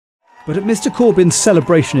But at Mr Corbyn's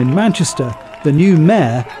celebration in Manchester, the new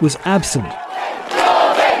mayor was absent.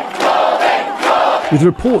 With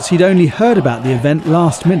reports he'd only heard about the event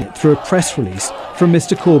last minute through a press release from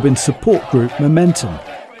Mr Corbyn's support group Momentum.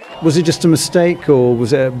 Was it just a mistake, or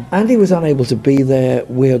was it... Andy was unable to be there.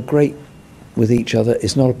 We're great with each other.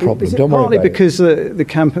 It's not a problem. Is it Don't worry partly about because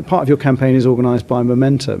part of your campaign is organised by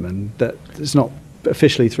Momentum and that it's not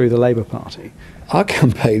officially through the Labour Party? Our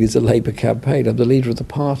campaign is a Labour campaign. I'm the leader of the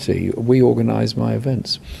party. We organise my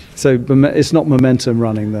events. So it's not Momentum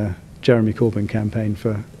running the Jeremy Corbyn campaign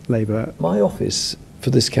for Labour? My office for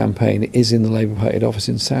this campaign is in the Labour Party office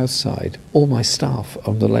in Southside. All my staff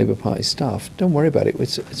are the Labour Party staff. Don't worry about it.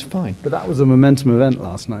 It's fine. But that was a Momentum event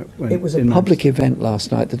last night. It was a public event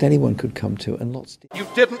last night that anyone could come to, and lots did. You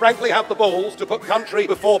didn't frankly have the balls to put country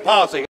before party.